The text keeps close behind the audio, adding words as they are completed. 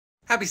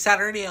Happy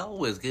Saturday,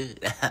 always good.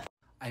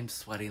 I'm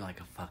sweating like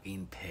a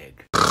fucking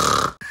pig.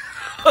 Oh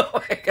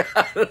my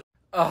god.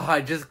 Oh, I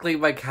just cleaned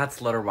my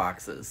cat's litter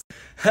boxes.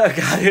 Oh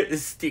god, it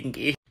is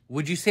stinky.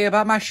 What'd you say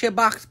about my shit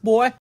box,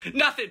 boy?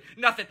 Nothing.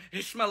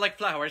 It smelled like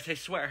flowers, I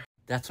swear.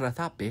 That's what I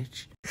thought,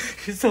 bitch.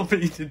 You're so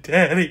mean to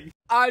daddy.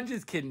 I'm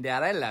just kidding,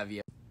 dad. I love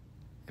you.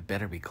 It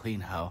better be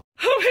clean, ho.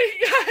 Oh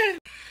my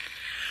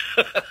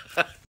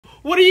god.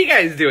 What are you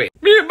guys doing?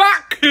 Me and my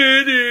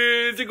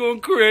kiddies are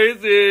going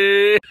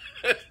crazy.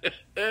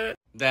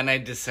 Then I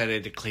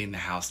decided to clean the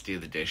house, do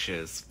the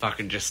dishes.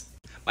 Fucking just,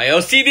 my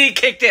OCD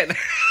kicked in.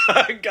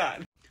 Oh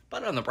god.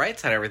 But on the bright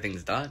side,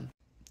 everything's done.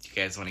 You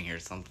guys want to hear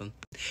something?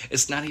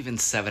 It's not even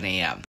 7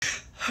 a.m.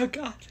 Oh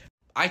god.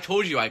 I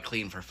told you I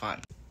clean for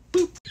fun.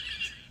 Boop.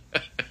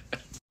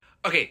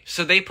 Okay,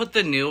 so they put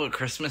the new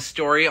Christmas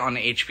Story on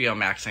HBO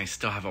Max and I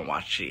still haven't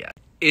watched it yet.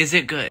 Is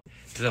it good?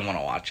 Because I want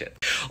to watch it.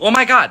 Oh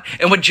my god.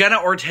 And with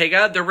Jenna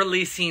Ortega, they're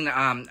releasing,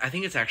 I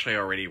think it's actually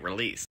already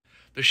released,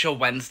 the show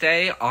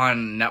Wednesday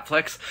on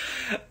Netflix.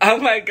 Oh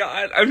my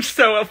god. I'm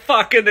so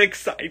fucking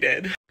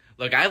excited.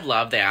 Look, I've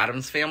loved the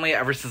Addams Family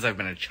ever since I've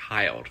been a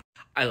child.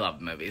 I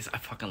love movies. I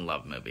fucking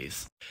love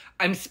movies.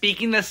 I'm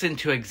speaking this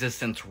into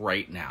existence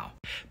right now.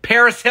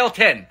 Paris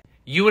Hilton,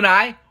 you and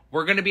I,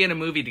 we're going to be in a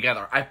movie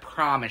together. I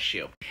promise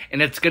you.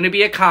 And it's going to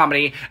be a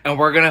comedy, and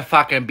we're going to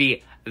fucking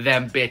be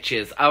them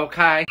bitches,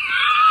 okay?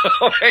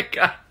 Oh my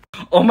god.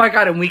 Oh my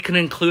god, and we can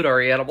include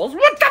our animals.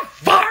 What the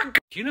fuck?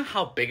 Do you know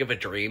how big of a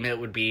dream it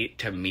would be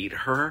to meet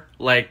her?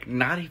 Like,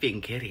 not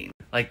even kidding.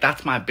 Like,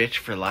 that's my bitch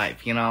for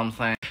life, you know what I'm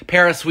saying?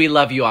 Paris, we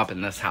love you up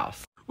in this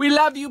house. We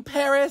love you,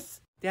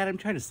 Paris. Dad, I'm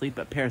trying to sleep,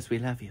 but Paris, we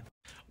love you.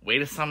 Way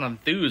to sound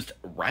enthused,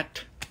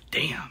 Rhett.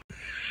 Damn.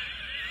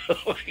 Oh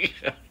my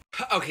god.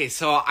 Okay,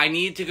 so I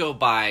need to go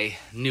buy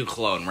new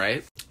cologne,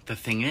 right? The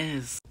thing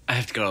is, I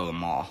have to go to the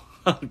mall.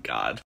 Oh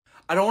god.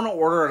 I don't want to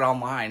order it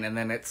online and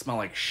then it smell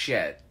like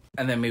shit.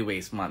 And then we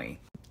waste money.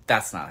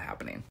 That's not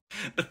happening.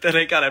 But then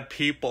I gotta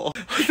people.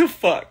 What the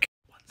fuck?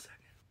 1 second.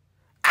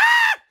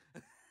 Ah!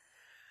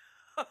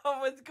 Oh,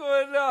 what's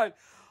going on?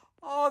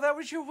 Oh, that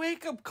was your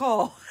wake-up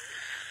call.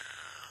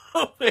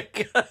 Oh my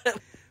god.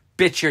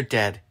 Bitch, you're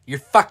dead. You're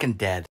fucking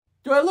dead.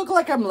 Do I look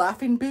like I'm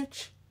laughing,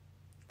 bitch?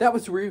 That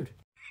was rude.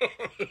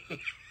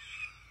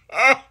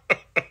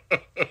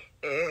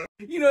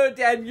 You know,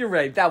 Dad, you're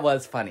right. That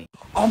was funny.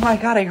 Oh my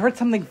god, I heard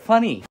something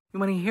funny. You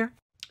want to hear?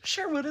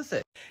 Sure, what is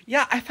it?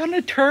 Yeah, I found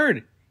a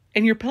turd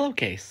in your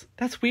pillowcase.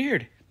 That's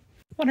weird.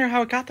 Wonder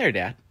how it got there,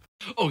 Dad.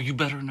 Oh, you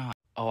better not.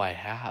 Oh, I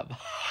have.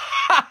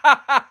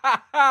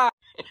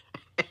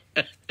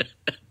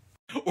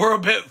 We're a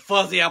bit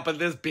fuzzy up in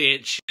this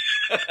bitch.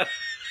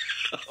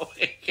 Oh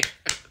my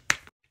god.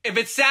 If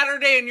it's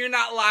Saturday and you're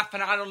not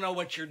laughing, I don't know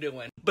what you're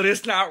doing. But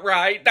it's not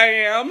right,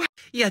 damn.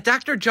 Yeah,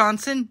 Dr.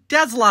 Johnson,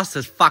 Dad's lost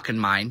his fucking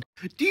mind.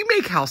 Do you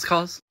make house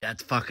calls?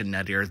 That's fucking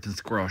nuttier than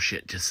squirrel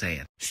shit, just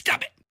saying.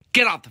 Stop it.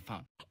 Get off the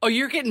phone. Oh,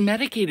 you're getting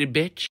medicated,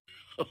 bitch.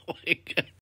 Oh my god.